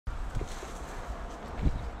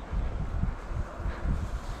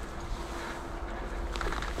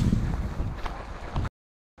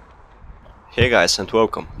Hey guys and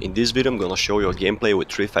welcome. In this video I'm gonna show you a gameplay with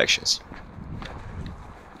 3 factions.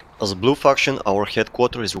 As a blue faction, our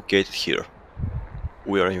headquarters is located here.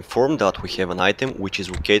 We are informed that we have an item which is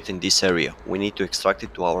located in this area. We need to extract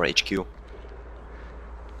it to our HQ.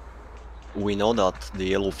 We know that the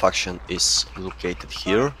yellow faction is located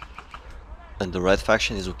here and the red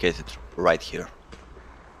faction is located right here.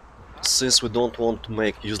 Since we don't want to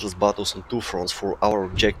make useless battles on two fronts for our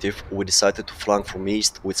objective, we decided to flank from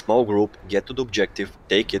east with small group, get to the objective,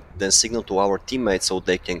 take it, then signal to our teammates so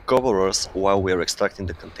they can cover us while we are extracting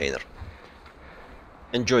the container.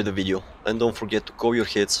 Enjoy the video, and don't forget to call your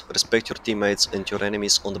hits, respect your teammates and your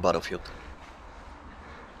enemies on the battlefield.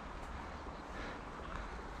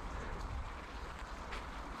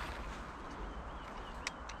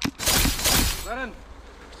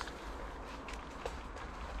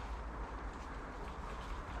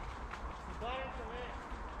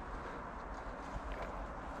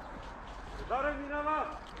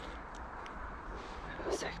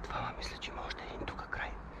 Всех това мисля, че има още един тук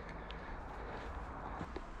край.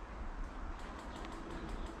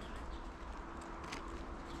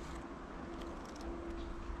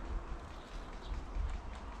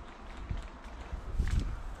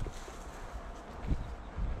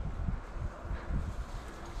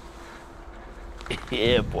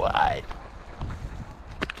 Yeah, boy.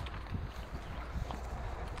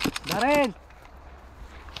 Дарен!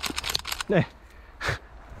 Не.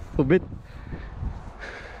 Убит.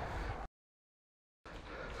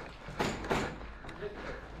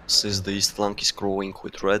 Since the east flank is crawling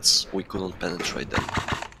with reds, we couldn't penetrate them.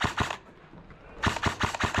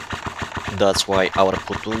 That's why our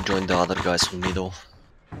platoon joined the other guys in middle.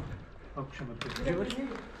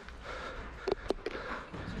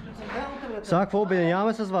 Сега какво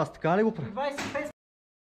обединяваме с вас, така ли го правим?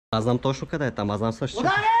 Аз знам точно къде е там, аз знам също.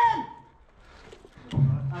 Ударен!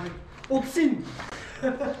 Оксин!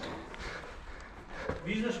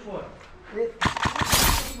 Виждаш какво е?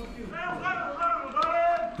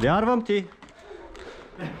 Вярвам ти!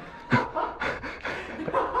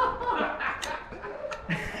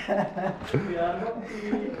 Вярвам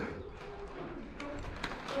ти!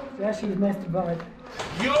 Сега ще измести бабета.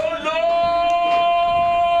 YOLO!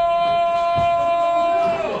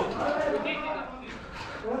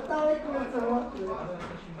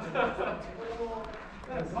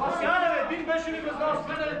 Един беше ли без нас,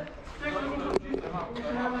 мене?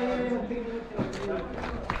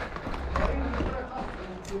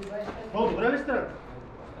 О, добре ли сте?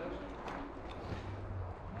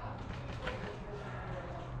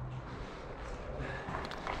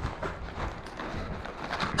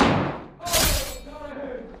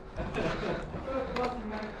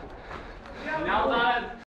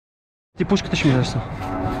 Ти пушката ще ми дадеш са.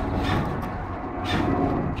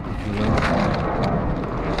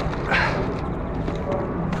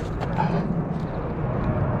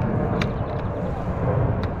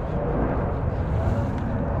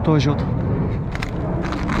 Той е жълт.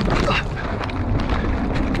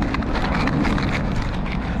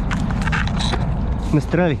 Не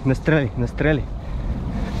стреляй, не стреляй, не стреляй.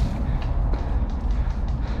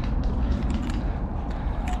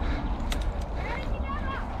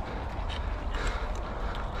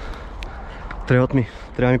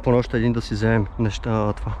 Трябва ми поне още един да си вземем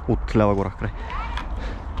неща това от лява гора край.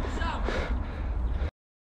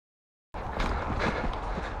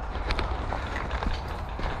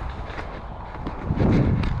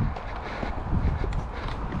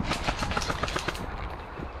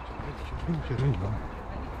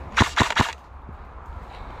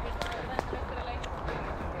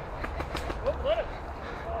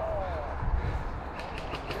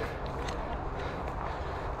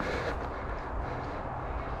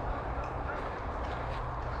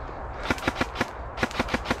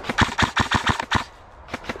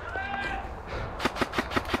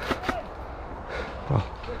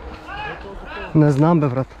 Не знам бе,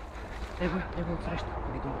 брат. Его отсреща.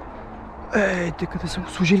 Ей, те къде са го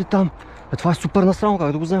служили там? Това е супер насрано,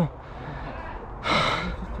 как да го взема?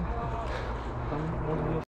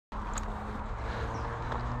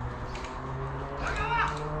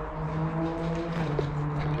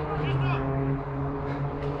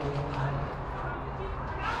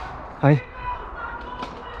 Хайде.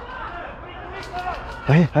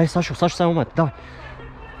 Хайде, Сашо, само момент, давай.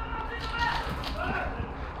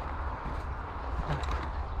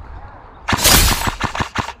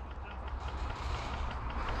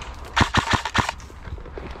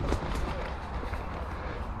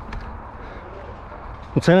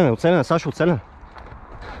 Оцеляне, Сашо, оцеляне.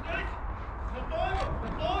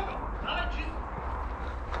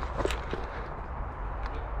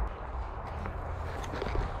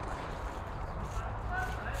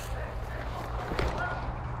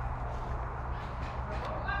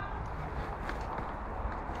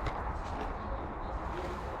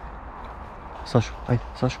 Сашо, айде,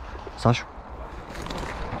 Сашо, Сашо.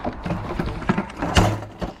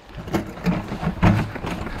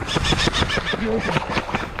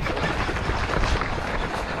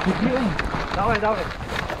 Давай, давай.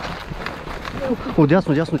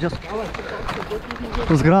 Дясно.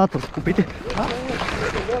 Сградата, купите.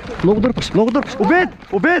 Много дърпаш.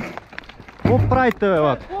 Обид! Какво правите, бе,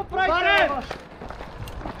 лад?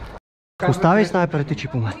 Оставяй снайперите, че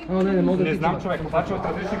по мен. Не знам, човек, обаче от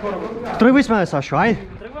различни хора. Тръгвай с мен, Сашо, айде.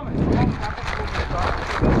 Тръгваме.